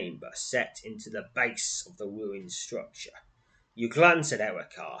 shallow chamber set into the base of the ruined structure. You glance at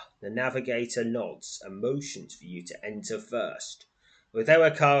Erikar. The navigator nods and motions for you to enter first. With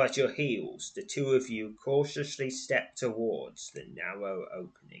Erikar at your heels, the two of you cautiously step towards the narrow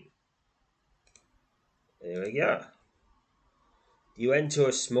opening. There we go. You enter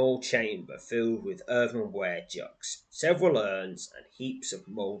a small chamber filled with earthenware jugs, several urns, and heaps of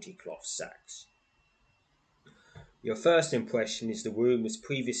mouldy cloth sacks. Your first impression is the room was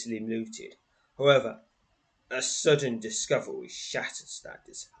previously looted. However, a sudden discovery shatters that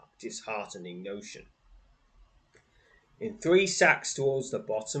disheartening notion. In 3 sacks towards the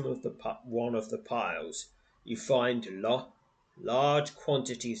bottom of one of the piles, you find large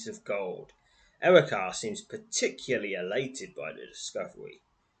quantities of gold. Erikar seems particularly elated by the discovery.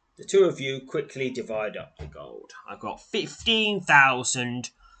 The two of you quickly divide up the gold. I've got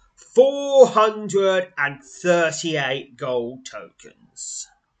 15,438 gold tokens.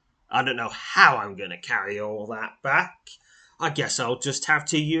 I don't know how I'm going to carry all that back. I guess I'll just have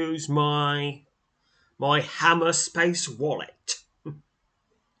to use my Hammer Space wallet.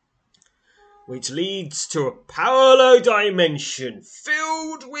 Which leads to a parallel dimension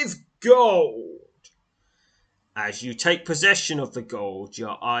filled with gold. As you take possession of the gold,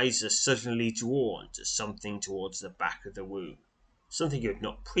 your eyes are suddenly drawn to something towards the back of the room. Something you had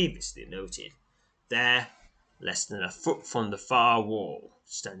not previously noted. There, less than a foot from the far wall,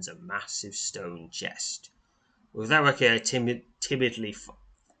 stands a massive stone chest. With Erikar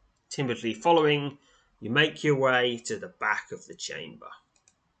timidly following, you make your way to the back of the chamber.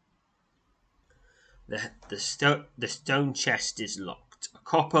 The stone chest is locked. A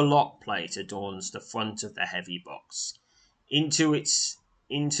copper lock plate adorns the front of the heavy box. Into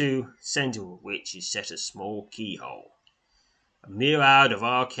center of which is set a small keyhole. A myriad of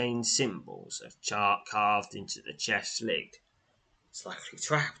arcane symbols are carved into the chest's lid. It's likely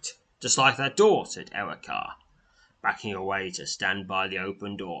trapped, just like that door, said Erikar, backing away to stand by the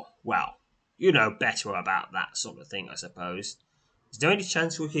open door. Well, you know better about that sort of thing, I suppose. Is there any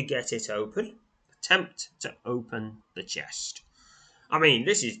chance we could get it open? Attempt to open the chest. I mean,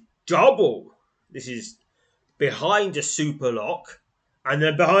 this is double. This is behind a super lock, and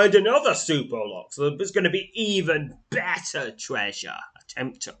then behind another super lock. So there's going to be even better treasure.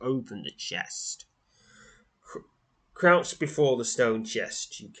 Attempt to open the chest. Crouched before the stone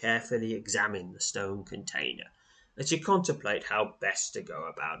chest, you carefully examine the stone container as you contemplate how best to go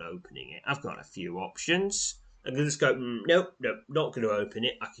about opening it. I've got a few options. I can just go, nope, not going to open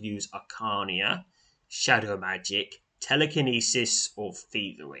it. I could use Arcania, Shadow Magic, Telekinesis, or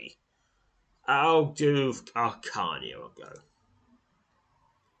Thievery. I'll do Arcania, I'll go.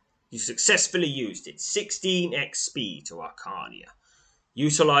 You successfully used it. 16 XP to Arcania.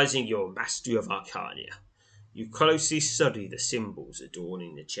 Utilizing your mastery of Arcania, you closely study the symbols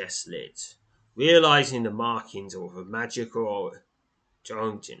adorning the chest lids, realizing the markings of a magic or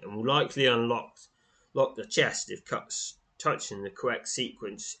origin, and will likely unlock Lock the chest if cuts touch in the correct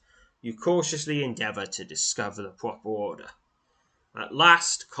sequence. You cautiously endeavour to discover the proper order. At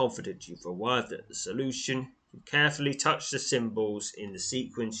last, confident you've arrived at the solution, you carefully touch the symbols in the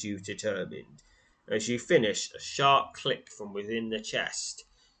sequence you've determined. As you finish, a sharp click from within the chest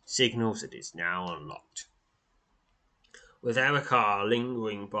signals it is now unlocked. With Elhokar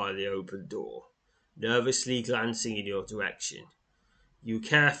lingering by the open door, nervously glancing in your direction, you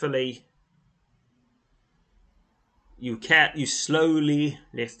slowly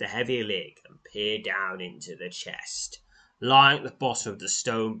lift the heavy lid and peer down into the chest. Lying at the bottom of the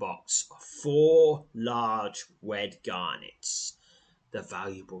stone box are 4 large red garnets. The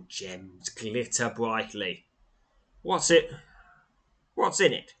valuable gems glitter brightly. What's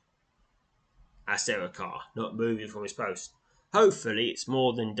in it? Asked Elhokar, not moving from his post. Hopefully it's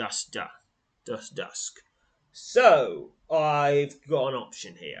more than dusk. So, I've got an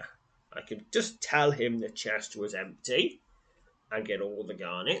option here. I could just tell him the chest was empty and get all the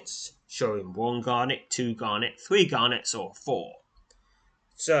garnets. Show him 1 garnet, 2 garnet, 3 garnets, or 4.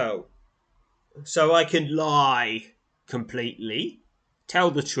 So I can lie completely,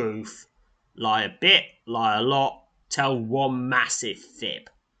 tell the truth, lie a bit, lie a lot, tell one massive fib.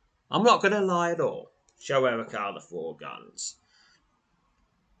 I'm not going to lie at all. Show Elhokar the 4 guns.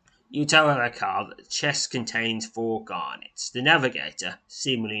 You tell Elhokar that the chest contains 4 garnets. The navigator,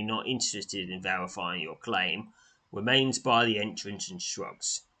 seemingly not interested in verifying your claim, remains by the entrance and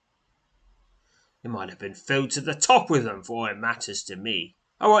shrugs. It might have been filled to the top with them, for all it matters to me.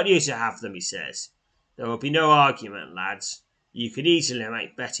 I want you to have them, he says. There will be no argument, lads. You could easily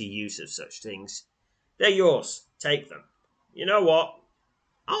make better use of such things. They're yours. Take them. You know what?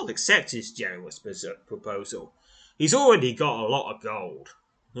 I'll accept his generous proposal. He's already got a lot of gold.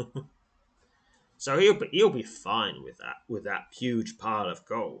 So he'll be fine with that huge pile of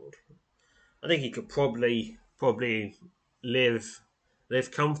gold. I think he could probably live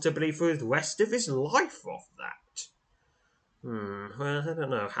comfortably for the rest of his life off that. Well, I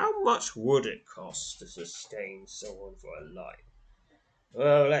don't know. How much would it cost to sustain someone for a life?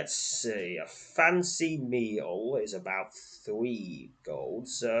 Well, let's see. A fancy meal is about 3 gold.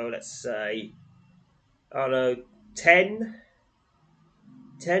 So let's say, I don't know, 10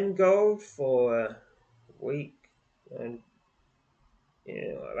 gold for a week. And,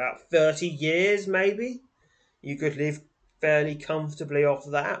 about 30 years maybe. You could live fairly comfortably off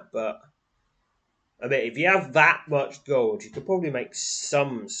that. But, I mean, if you have that much gold, you could probably make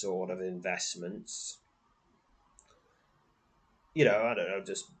some sort of investments. I don't know,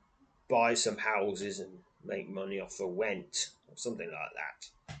 just buy some houses and make money off the rent or something like that.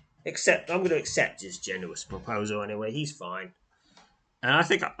 I'm going to accept his generous proposal anyway. He's fine. And I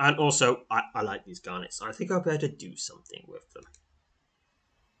think, and also, I like these garnets. I think I better do something with them.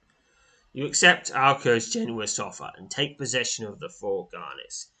 You accept Elhokar's generous offer and take possession of the 4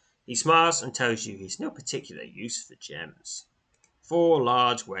 garnets. He smiles and tells you he's no particular use for gems. 4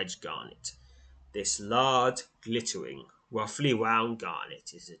 large wedge garnet. This large, glittering, roughly round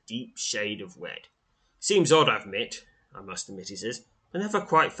garnet is a deep shade of red. Seems odd, I must admit, he says. I never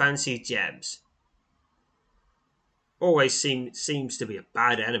quite fancied gems. Always seems to be a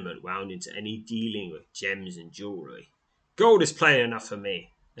bad element wound into any dealing with gems and jewellery. Gold is plain enough for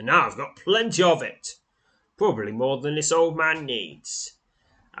me, and now I've got plenty of it. Probably more than this old man needs.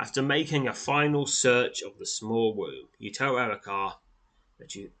 After making a final search of the small room, you tell Elhokar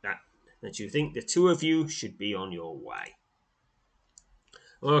that you think the 2 of you should be on your way.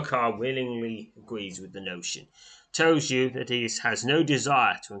 Elhokar willingly agrees with the notion, tells you that he has no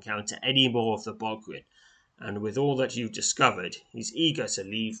desire to encounter any more of the Bogrin, and with all that you've discovered, he's eager to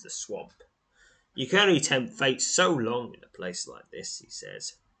leave the swamp. You can only tempt fate so long in a place like this, he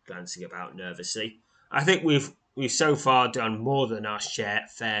says, glancing about nervously. I think we've so far done more than our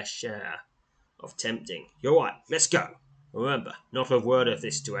fair share of tempting. You're right, let's go. Remember, not a word of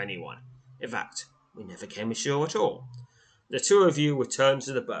this to anyone. In fact, we never came ashore at all. The 2 of you return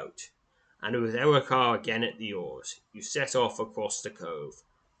to the boat, and with Elhokar again at the oars, you set off across the cove,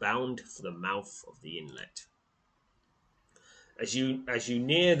 bound for the mouth of the inlet. As you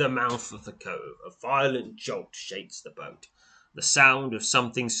near the mouth of the cove, a violent jolt shakes the boat. The sound of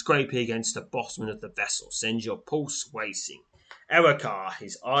something scraping against the bottom of the vessel sends your pulse racing. Elhokar,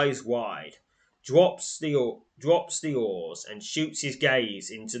 his eyes wide, drops the oars and shoots his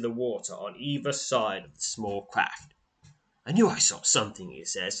gaze into the water on either side of the small craft. I knew I saw something, he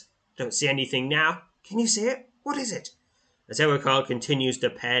says. Don't see anything now. Can you see it? What is it? As Elhokar continues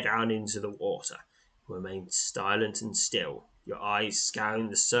to peer down into the water, you remain silent and still, your eyes scouring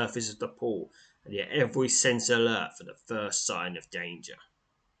the surface of the pool, and your every sense alert for the first sign of danger.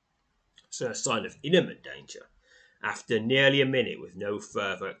 so a sign of imminent danger. After nearly a minute with no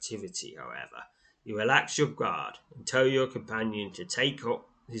further activity, however, you relax your guard and tell your companion to take up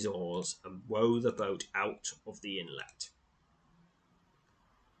his oars and row the boat out of the inlet.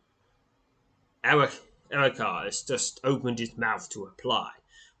 Erikar has just opened his mouth to reply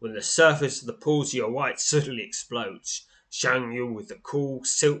when the surface of the pool to your right suddenly explodes, showering you with the cool,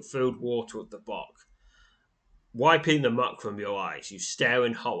 silt-filled water of the bog. Wiping the muck from your eyes, you stare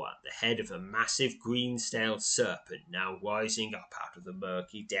in horror at the head of a massive green-scaled serpent now rising up out of the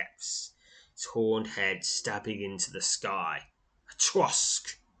murky depths, its horned head stabbing into the sky. A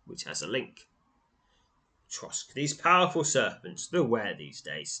Trosk, which has a link. Trosk. These powerful serpents, though rare these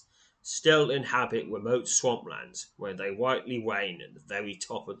days, still inhabit remote swamplands where they whitely reign at the very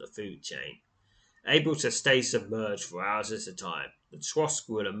top of the food chain. Able to stay submerged for hours at a time, the Trosk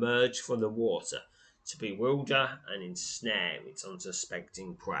will emerge from the water to bewilder and ensnare its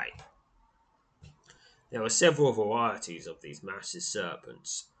unsuspecting prey. There are several varieties of these massive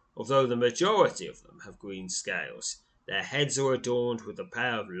serpents. Although the majority of them have green scales, their heads are adorned with a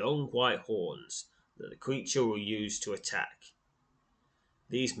pair of long white horns that the creature will use to attack.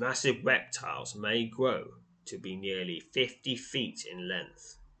 These massive reptiles may grow to be nearly 50 feet in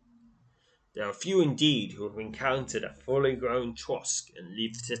length. There are few indeed who have encountered a fully grown Trosk and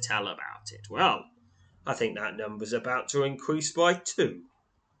lived to tell about it. Well, I think that number's about to increase by 2.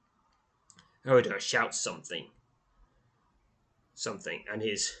 Eredar shouts something, and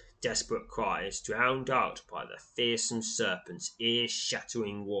his desperate cry is drowned out by the fearsome serpent's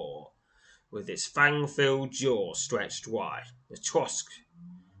ear-shattering roar. With its fang-filled jaw stretched wide, the Trosk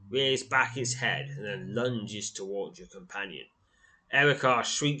rears back its head and then lunges towards your companion. Erikar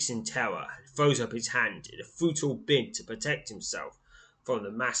shrieks in terror and throws up his hand in a futile bid to protect himself from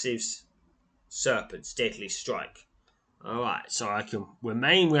the massive serpent's deadly strike. Alright, so I can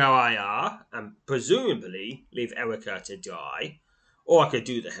remain where I are and presumably leave Erikar to die, or I could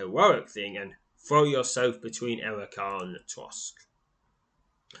do the heroic thing and throw yourself between Erikar and the Trosk.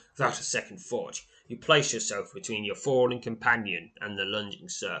 Without a second thought, you place yourself between your fallen companion and the lunging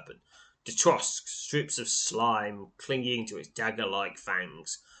serpent. The Trosk, strips of slime clinging to its dagger-like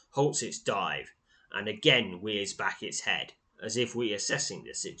fangs, halts its dive and again rears back its head, as if reassessing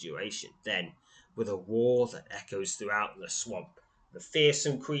the situation. Then, with a roar that echoes throughout the swamp, the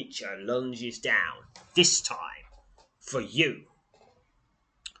fearsome creature lunges down, this time for you.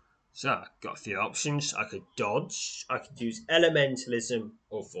 So, I've got a few options. I could dodge, I could use elementalism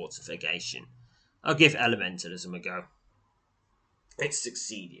or fortification. I'll give elementalism a go. It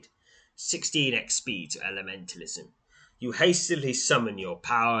succeeded. 16 XP to elementalism. You hastily summon your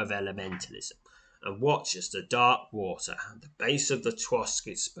power of elementalism and watch as the dark water at the base of the Trosk's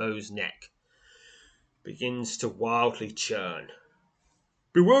exposed neck begins to wildly churn.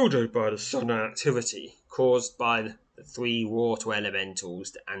 Bewildered by the sudden activity caused by the 3 water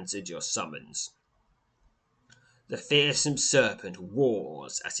elementals that answered your summons, the fearsome serpent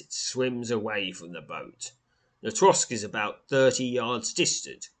roars as it swims away from the boat. The Trosk is about 30 yards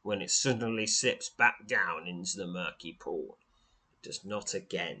distant when it suddenly slips back down into the murky pool. It does not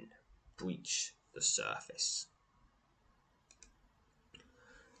again breach the surface.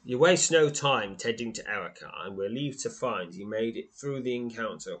 You waste no time tending to Erikar and were relieved to find you made it through the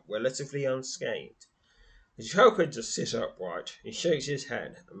encounter relatively unscathed. As you help him to sit upright, he shakes his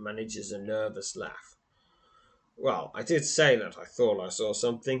head and manages a nervous laugh. Well, I did say that I thought I saw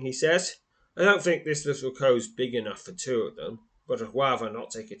something, he says. I don't think this little cove's big enough for 2 of them, but I'd rather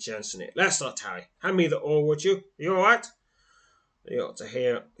not take a chance on it. Let's not tarry. Hand me the oar, would you? Are you all right? You ought to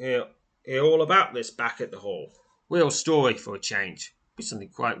hear all about this back at the hall. Real story for a change. Be something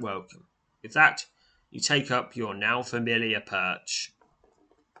quite welcome. With that, you take up your now familiar perch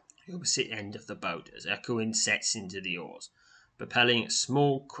at the opposite end of the boat as Echoin sets into the oars, propelling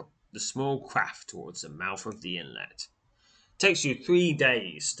the small craft towards the mouth of the inlet. It takes you 3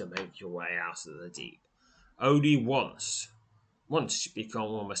 days to make your way out of the deep. Only once you become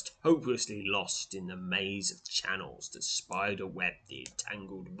almost hopelessly lost in the maze of channels that spider-web the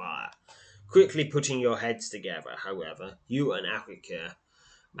entangled mire. Quickly putting your heads together, however, you and Erikar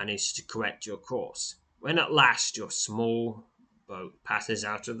manage to correct your course. When at last your small boat passes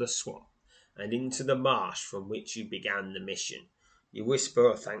out of the swamp and into the marsh from which you began the mission, you whisper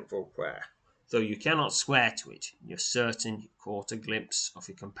a thankful prayer. Though you cannot swear to it, you're certain you caught a glimpse of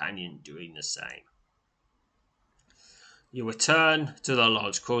your companion doing the same. Your return to the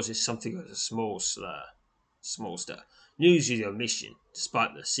lodge causes something of a small stir. News of your mission,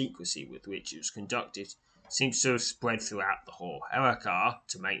 despite the secrecy with which it was conducted, seems to have spread throughout the hall. Erikar,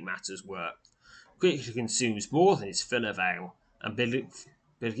 to make matters worse, quickly consumes more than his fill of ale and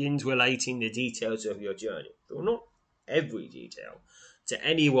begins relating the details of your journey, though not every detail, to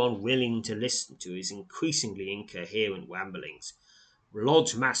anyone willing to listen to his increasingly incoherent ramblings.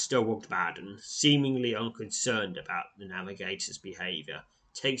 Lodge Master Woodbaden, seemingly unconcerned about the navigator's behaviour,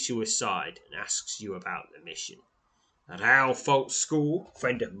 takes you aside and asks you about the mission. At our folk school,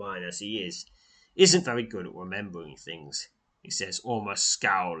 friend of mine as he is, isn't very good at remembering things, he says, almost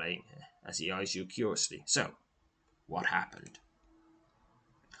scowling as he eyes you curiously. So, what happened?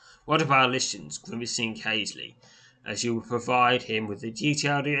 What about listens, grimacing hazily, as you provide him with a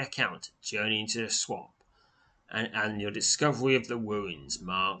detailed account of journey into the swamp, and your discovery of the ruins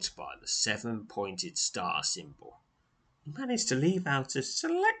marked by the 7-pointed star symbol. You managed to leave out a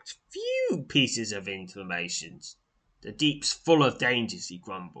select few pieces of information. The deep's full of dangers, he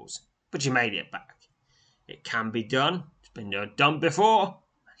grumbles, but you made it back. It can be done. It's been done before,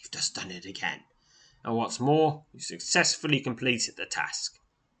 and you've just done it again. And what's more, you successfully completed the task.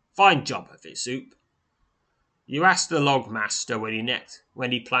 Fine job of it, Soup. You ask the log master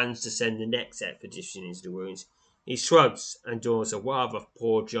when he plans to send the next expedition into the ruins. He shrugs and does a rather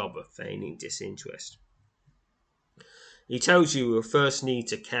poor job of feigning disinterest. He tells you will first need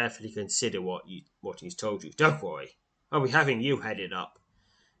to carefully consider what he's told you. Don't worry, I'll be having you headed up.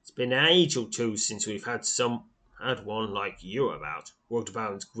 It's been an age or two since we've had one like you about.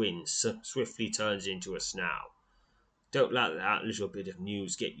 Woodbound's grin swiftly turns into a snarl. Don't let that little bit of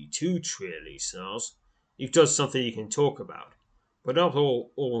news get you too trilly, Snarls. You've done something you can talk about, but not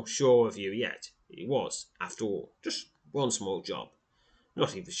all sure of you yet. It was, after all, just one small job.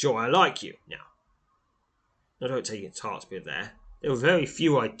 Not even sure I like you, now. Now don't take it to be there. There are very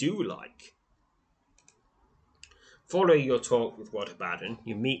few I do like. Following your talk with Woodbaden,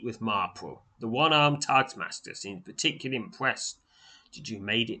 you meet with Marpril. The one-armed taskmaster seems particularly impressed that you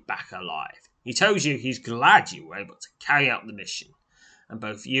made it back alive. He tells you he's glad you were able to carry out the mission, and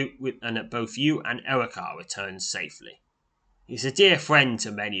that both you and Erika returned safely. He's a dear friend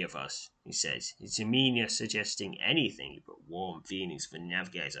to many of us, he says, his demeanour suggesting anything but warm feelings for the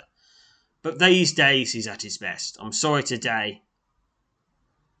navigator. But these days he's at his best. But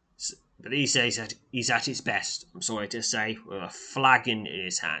these days he's at his best, I'm sorry to say, with a flagon in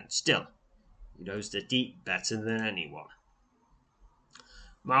his hand. Still, he knows the deep better than anyone.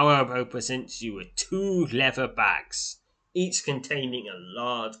 Marobo presents you with 2 leather bags, each containing a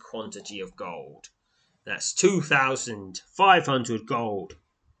large quantity of gold. That's 2,500 gold,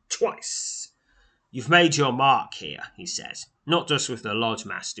 twice. You've made your mark here, he says, not just with the lodge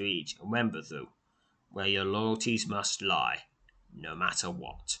master each. Remember, though, where your loyalties must lie, no matter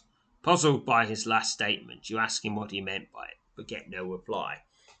what. Puzzled by his last statement, you ask him what he meant by it, but get no reply.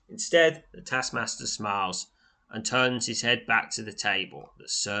 Instead, the taskmaster smiles and turns his head back to the table that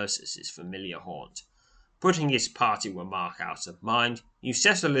serves as his familiar haunt. Putting his party remark out of mind, you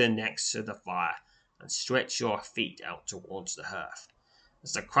settle in next to the fire and stretch your feet out towards the hearth.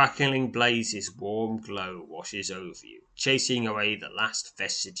 As the crackling blaze's warm glow washes over you, chasing away the last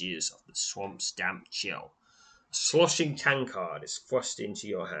vestiges of the swamp's damp chill, a sloshing tankard is thrust into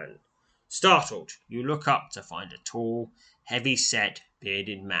your hand. Startled, you look up to find a tall, heavy-set,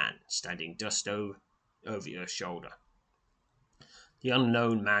 bearded man standing just over your shoulder. The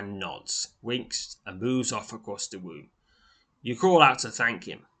unknown man nods, winks, and moves off across the room. You call out to thank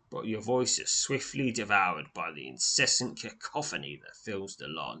him, but your voice is swiftly devoured by the incessant cacophony that fills the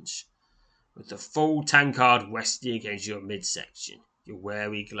lodge. With the full tankard resting against your midsection, your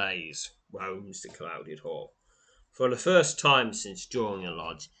wary gaze roams the clouded hall. For the first time since joining the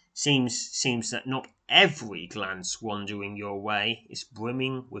lodge, seems that not every glance wandering your way is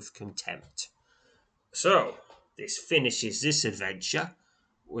brimming with contempt. So, this finishes this adventure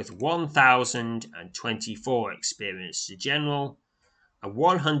with 1,024 experience to general and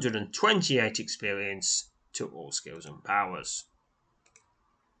 128 experience to all skills and powers.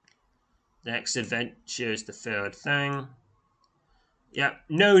 Next adventure is the third thing. Yep,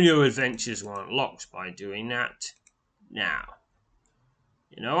 no new adventures were unlocked by doing that. Now,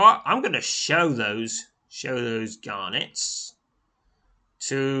 you know what? I'm going to show those garnets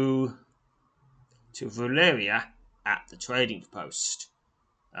to Valeria at the trading post.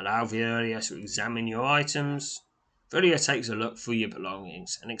 Allow Valeria to examine your items. Valeria takes a look through your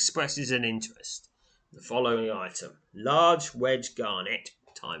belongings and expresses an interest in the following item: large wedge garnet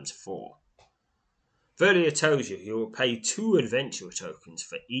times 4. Valeria tells you will pay 2 adventure tokens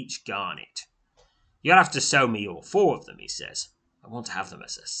for each garnet. You'll have to sell me all 4 of them, he says. I want to have them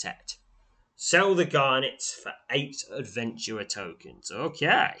as a set. Sell the garnets for 8 adventurer tokens.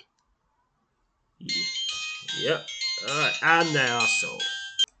 Okay. Yep. Alright, and they are sold.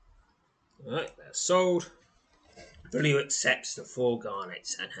 Alright, they're sold. Lily accepts the 4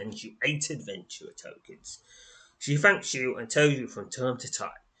 garnets and hands you 8 adventurer tokens. She thanks you and tells you from time to time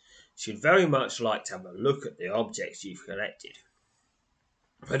she'd very much like to have a look at the objects you've collected.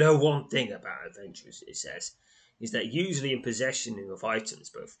 I know one thing about adventurers, it says, is that usually in possession of items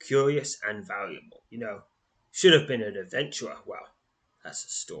both curious and valuable. Should have been an adventurer. Well, that's a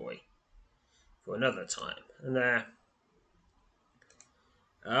story for another time. And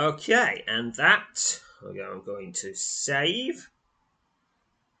okay, and that I'm going to save.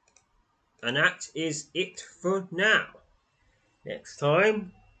 And that is it for now. Next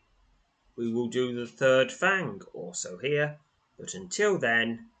time, we will do the 3rd Fang, also here. But until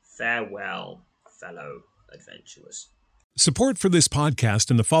then, farewell, fellow adventurers. Support for this podcast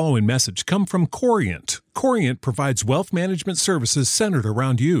and the following message come from Corient. Corient provides wealth management services centered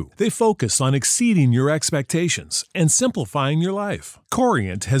around you. They focus on exceeding your expectations and simplifying your life.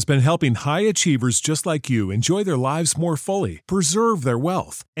 Corient has been helping high achievers just like you enjoy their lives more fully, preserve their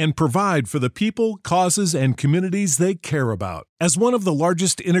wealth, and provide for the people, causes, and communities they care about. As one of the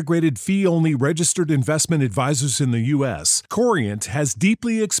largest integrated fee-only registered investment advisors in the U.S., Corient has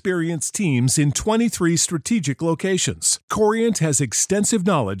deeply experienced teams in 23 strategic locations. Corient has extensive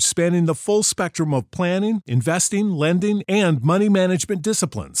knowledge spanning the full spectrum of planning, investing, lending, and money management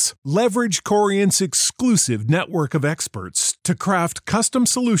disciplines. Leverage Corient's exclusive network of experts to craft custom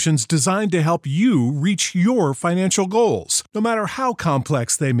solutions designed to help you reach your financial goals, no matter how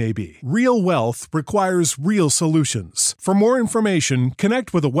complex they may be. Real wealth requires real solutions. For more information,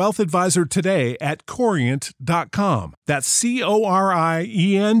 connect with a wealth advisor today at Corient.com. That's Corient.com.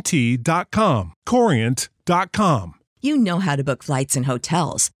 Corient.com. You know how to book flights and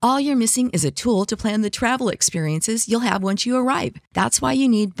hotels. All you're missing is a tool to plan the travel experiences you'll have once you arrive. That's why you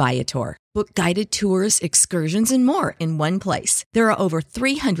need Viator. Book guided tours, excursions, and more in one place. There are over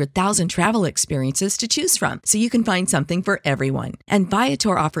 300,000 travel experiences to choose from, so you can find something for everyone. And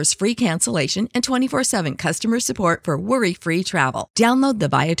Viator offers free cancellation and 24/7 customer support for worry-free travel. Download the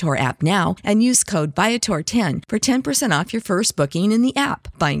Viator app now and use code Viator10 for 10% off your first booking in the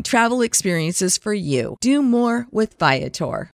app. Find travel experiences for you. Do more with Viator.